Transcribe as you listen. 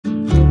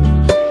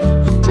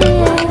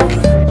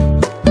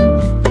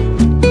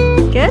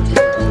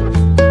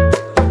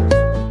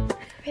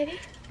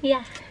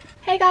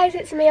guys,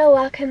 it's Mia.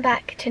 Welcome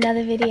back to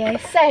another video.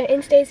 So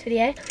in today's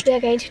video we are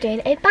going to be doing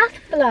a bath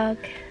vlog.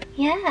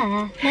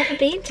 Yeah, never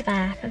been to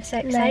Bath. I'm so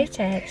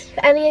excited.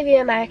 For any of you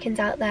Americans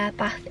out there,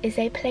 Bath is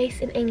a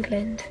place in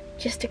England,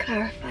 just to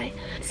clarify.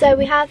 So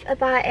we have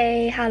about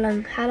a how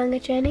long a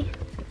journey?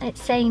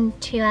 It's saying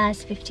 2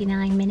 hours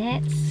 59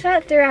 minutes. It's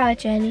about a 3-hour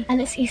journey, and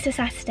it's Easter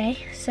Saturday,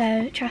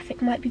 so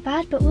traffic might be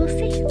bad, but we'll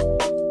see.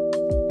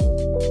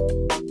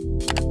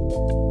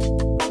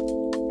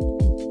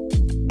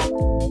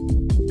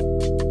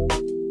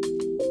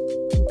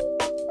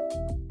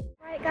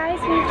 Right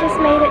guys, we've just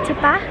made it to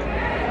Bath.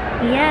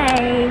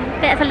 Yay!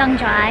 Bit of a long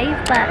drive,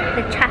 but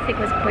the traffic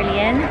was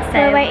brilliant. So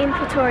we're waiting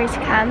for Tori to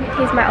come.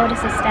 He's my older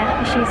sister,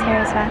 and she's here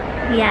as well.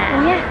 Yeah.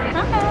 And yeah.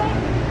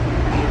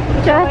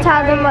 Do you want to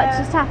tell them what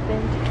just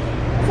happened?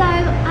 So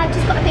I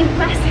just got a big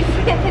massive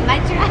rip in my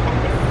dress.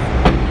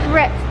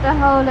 Ripped the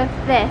whole of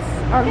this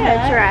on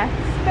her dress.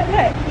 But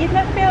look, you'd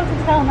never be able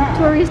to tell now.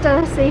 Tori's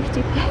done a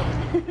safety pin.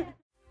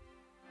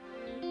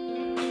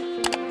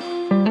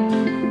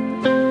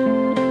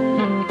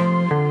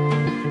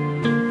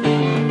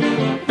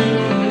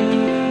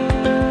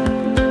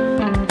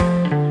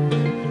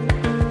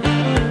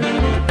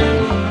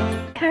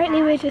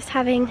 We're just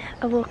having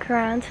a walk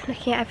around,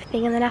 looking at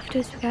everything, and then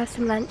afterwards we're going to have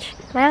some lunch.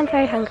 I am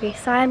very hungry,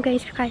 so I am going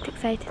to be quite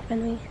excited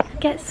when we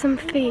get some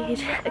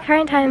food. The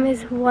current time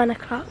is 1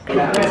 o'clock.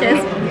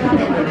 Cheers!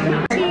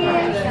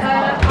 Cheers!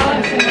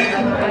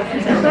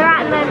 We're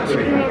at lunch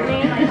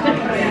currently.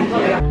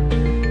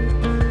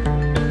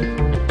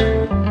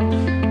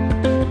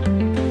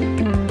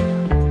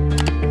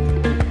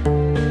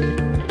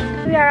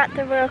 We are at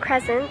the Royal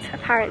Crescent,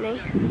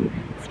 apparently.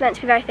 It's meant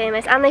to be very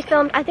famous, and they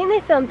filmed, I think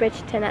they filmed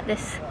Bridgerton at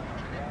this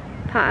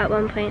part at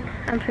one point,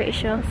 I'm pretty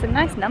sure. Some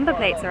nice number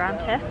plates around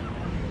here.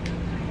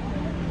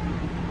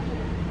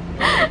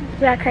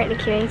 We are currently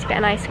queuing to get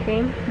an ice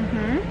cream.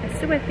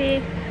 It's a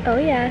whippy. Oh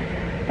yeah,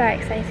 very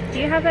excited. Do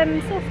you have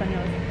sauce on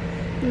yours?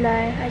 No,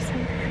 I just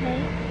have a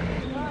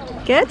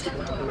plate. Good?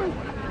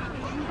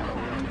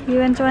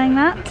 You enjoying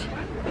that?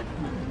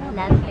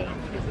 Lovely.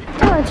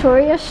 Come on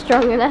Tori, you're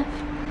strong enough.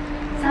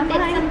 Some bits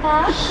and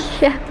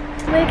bobs. Yeah.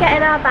 We're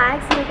getting our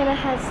bags and we're going to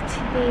head to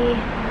the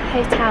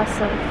hotel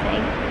sort of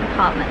thing.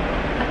 Apartment.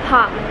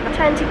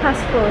 20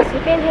 past 4, so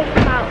we've been here for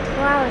about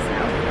 4 hours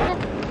now.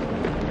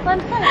 One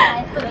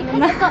point, but we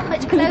couldn't have got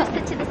much closer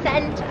to the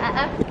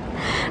centre.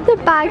 The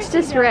bag's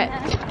just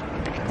ripped.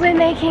 We're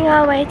making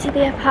our way to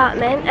the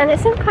apartment, and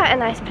it's in quite a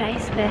nice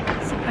place, we're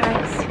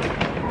surprised.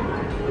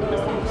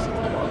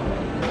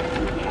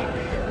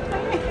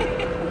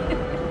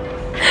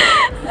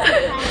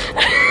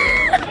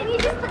 Can you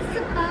just put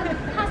some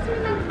pasta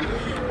in there?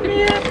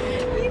 Yeah,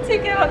 you two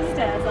go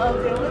upstairs, I'll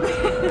deal with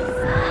this.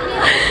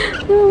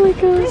 Oh my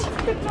gosh.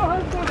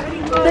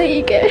 There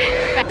you go.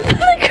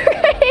 The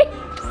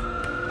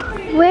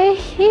grapes. We're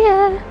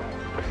here.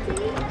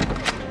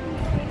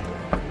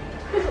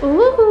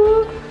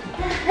 Ooh.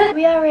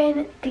 We are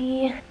in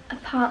the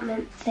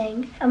apartment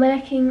thing, and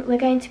we're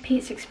going to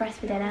Pizza Express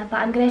for dinner, but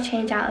I'm going to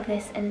change out of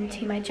this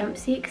into my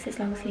jumpsuit because it's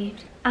long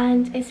sleeved,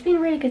 and it's been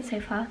really good so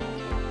far.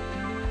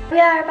 We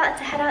are about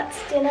to head out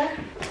to dinner.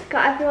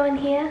 Got everyone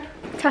here.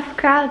 Tough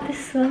crowd,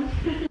 this one.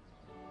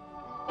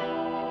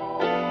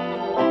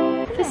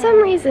 For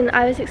some reason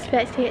I was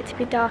expecting it to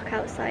be dark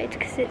outside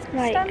because it's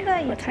like,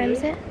 what time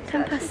is it?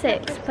 10 past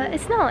 6, but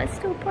it's not, it's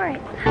still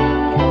bright.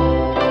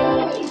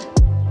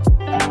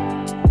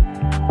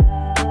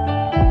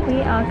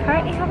 We are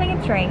currently having a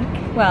drink.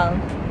 Well,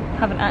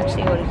 haven't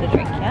actually ordered a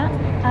drink yet.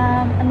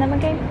 And then we're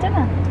going for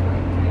dinner.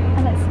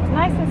 And it's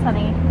nice and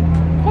sunny.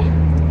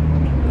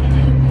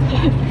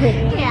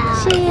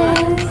 Yeah.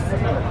 Cheers!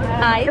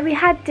 We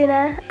had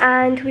dinner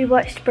and we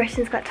watched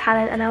Britain's Got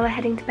Talent, and now we're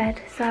heading to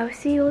bed, so I will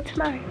see you all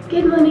tomorrow.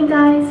 Good morning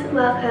guys,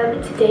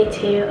 welcome to day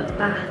 2 of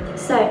Bath.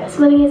 So this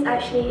morning is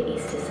actually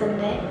Easter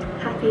Sunday.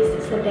 Happy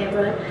Easter Sunday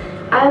everyone.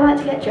 I'm about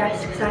to get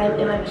dressed because I am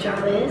in my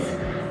pyjamas,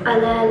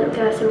 and then we're going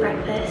to have some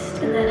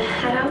breakfast and then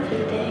head out for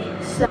the day.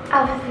 So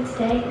outfit for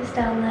today is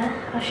down there.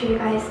 I'll show you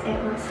guys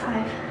it once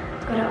I've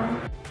got it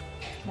on.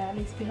 Yeah, at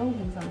least be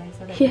holding something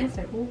so they don't get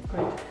so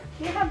awkward.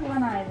 You have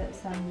one eye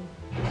that's your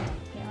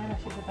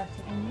eyelashes are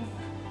better than yours.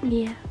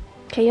 Yeah.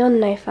 Okay, you're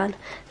no fun.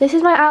 This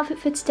is my outfit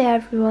for today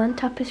everyone.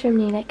 Top is from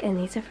Munich and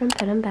these are from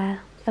Pull &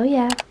 Bear. Oh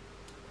yeah.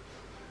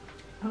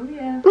 Oh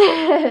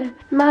yeah.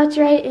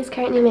 Marjorie is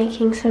currently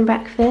making some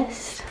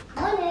breakfast.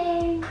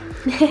 Morning.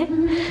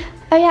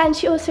 Oh yeah, and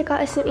she also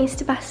got us some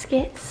Easter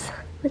baskets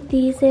with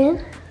these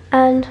in.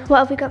 And what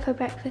have we got for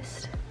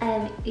breakfast?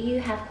 You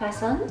have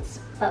croissants,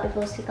 but we've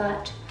also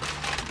got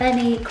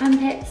bunny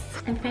crumpets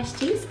and fresh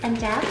juice and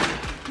jam.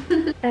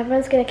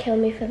 Everyone's gonna kill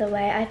me for the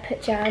way I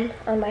put jam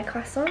on my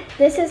croissant.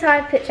 This is how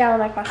I put jam on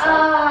my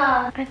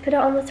croissant. I put it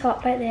on the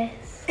top like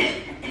this.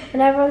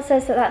 And everyone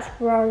says that that's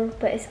wrong,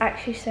 but it's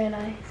actually so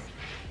nice.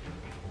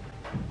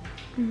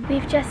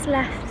 We've just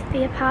left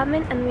the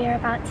apartment and we are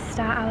about to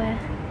start our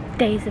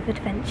days of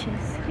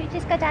adventures. Should we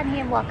just go down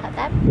here and walk up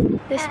them?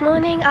 This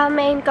morning our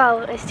main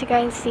goal is to go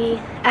and see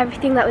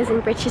everything that was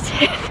in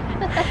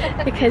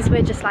Bridgerton because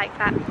we're just like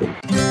that.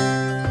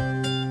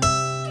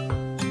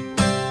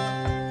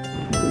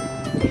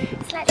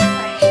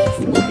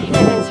 this morning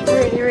and it's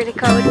really, really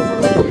cold,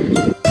 isn't it?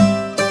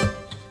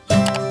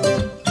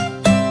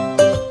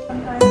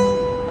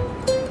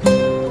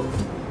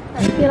 I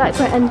feel like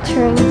we're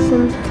entering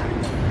some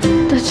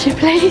dodgy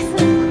place.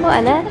 What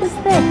on earth is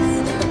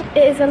this?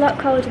 It is a lot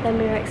colder than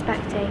we were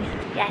expecting.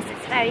 Yes,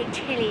 it's very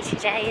chilly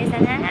today,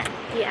 isn't it?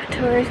 Yeah,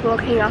 Tori's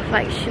walking off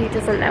like she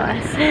doesn't know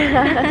us.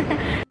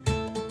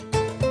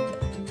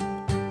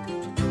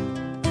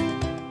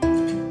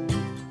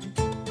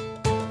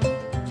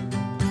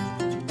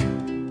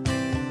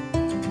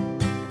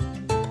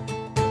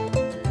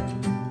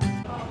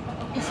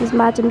 This is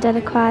Madame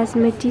Delacroix's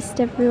modiste,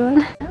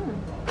 everyone.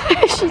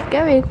 Oh. She's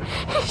going.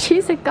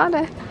 She's a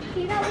goner. Do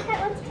you know what I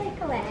want to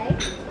take away?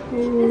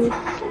 Ooh.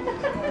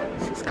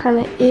 This is kind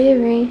of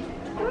eerie.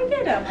 Can we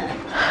get up?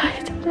 I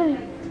don't know.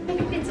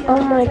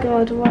 Oh my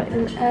god, what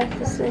on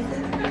earth is this?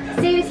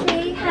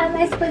 Seriously, how am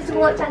I supposed to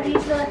walk down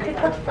these electric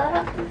bus?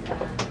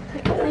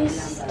 Look at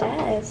these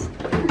stairs.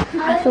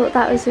 I thought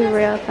that was a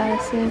real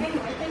person.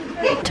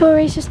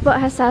 Tori's just bought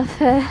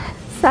herself a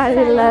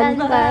silent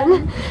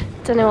then.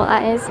 Don't know what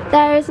that is.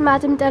 There is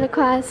Madame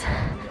Delacroix's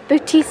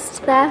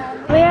boutique there.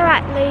 We're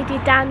at Lady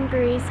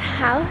Danbury's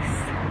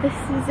house. This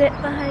is it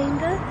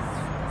behind us.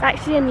 It's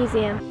actually a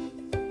museum.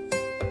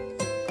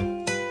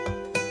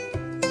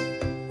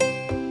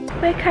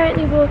 We're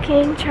currently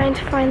walking, trying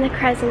to find the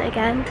crescent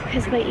again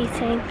because we're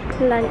eating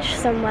lunch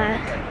somewhere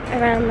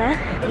around there.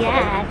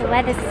 Yeah, the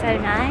weather's so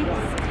nice.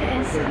 It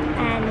is.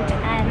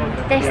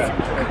 And this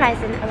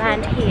crescent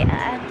around here,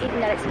 even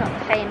though it's not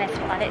the famous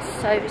one, it's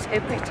so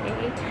pretty.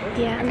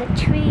 Yeah. And the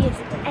trees,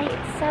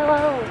 it's so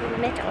old in the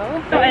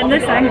middle. Not in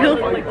this angle.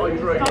 No,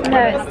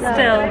 it's not.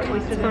 Still,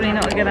 it's probably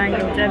not a good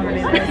angle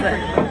generally, though, is it?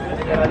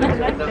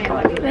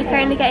 We're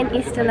currently getting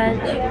Easter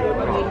lunch.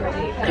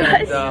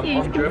 That's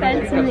huge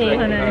compared to me.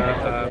 I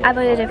know. I've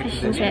ordered a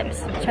fish and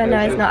chips, which I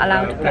know is not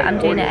allowed, but I'm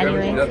doing it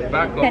anyways.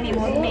 Penny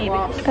more than me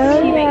because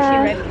Oh, she makes you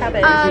yeah. red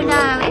cabbage. Oh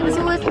no, it was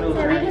always...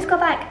 So we just got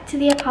back to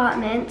the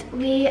apartment.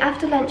 We,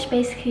 after lunch,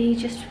 basically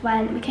just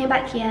we came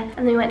back here and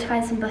then we went to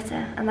find some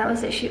butter, and that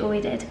was literally all we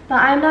did.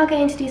 But I'm now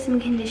going to do some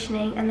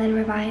conditioning and then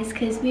revise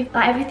because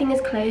everything is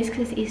closed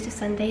because it's Easter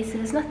Sunday, so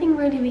there's nothing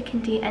really we can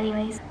do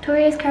anyways.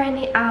 Tori is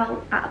currently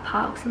out at a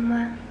park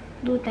somewhere.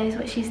 Lord knows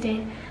what she's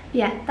doing.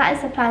 Yeah, that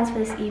is the plans for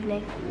this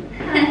evening.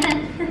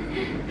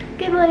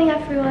 Good morning,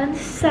 everyone.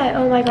 So,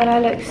 oh my god, I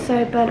look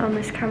so burnt on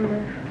this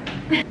camera.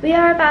 We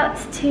are about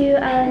to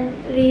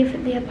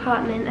leave the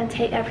apartment and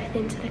take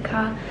everything to the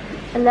car,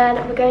 and then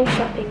we're going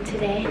shopping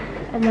today,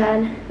 and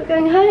then we're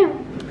going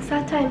home.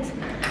 Sad times.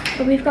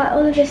 But we've got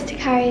all of this to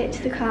carry it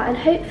to the car, and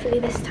hopefully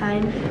this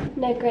time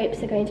no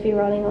grapes are going to be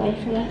rolling away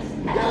from us.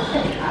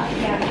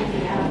 Yeah.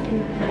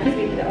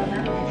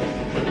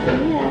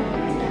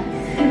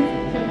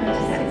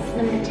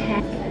 Number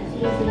 10.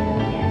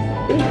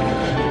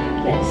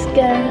 Let's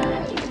go.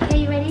 Are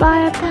you ready? Buy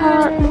a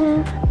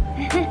partner.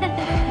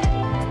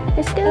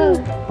 Let's go.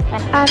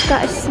 I've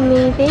got a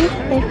smoothie.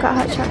 They've got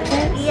hot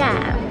chocolates.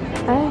 Yeah.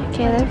 Oh,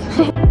 okay then.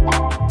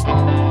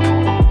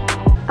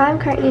 I'm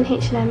currently in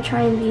H&M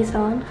trying these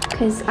on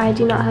because I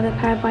do not have a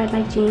pair of wide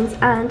leg jeans,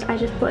 and I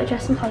just bought a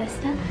dress in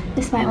Hollister.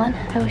 This white one.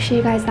 I will show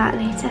you guys that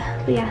later.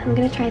 But yeah, I'm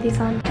going to try these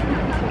on.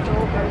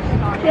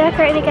 We are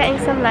currently getting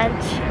some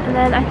lunch, and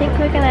then I think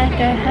we're going to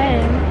go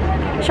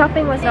home.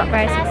 Shopping was not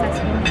very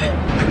successful.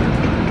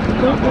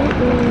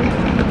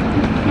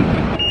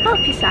 Help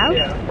yourself.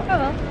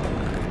 Oh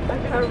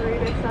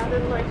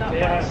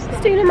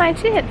Stealing my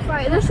chips.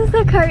 Right, this is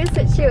the current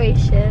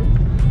situation.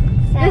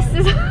 So This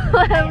is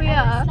where we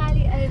are.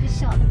 Slightly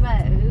overshot the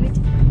road,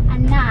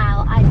 and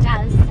now I'm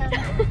down some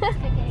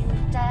frigging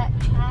dirt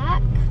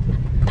track,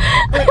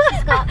 which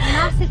has got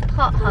massive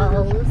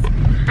potholes.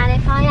 And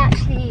if I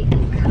actually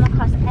come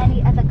across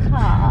any other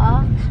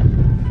car,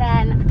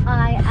 then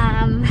I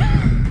am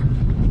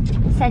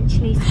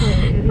essentially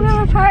screwed.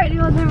 We're apparently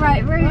on the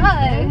right road.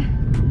 Whoa.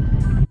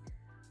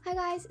 Hi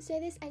guys, so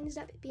this ended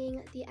up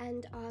being the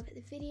end of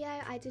the video.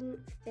 I didn't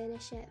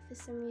finish it for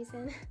some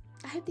reason.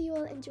 I hope that you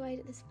all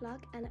enjoyed this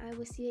vlog, and I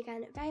will see you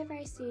again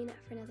very soon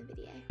for another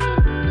video.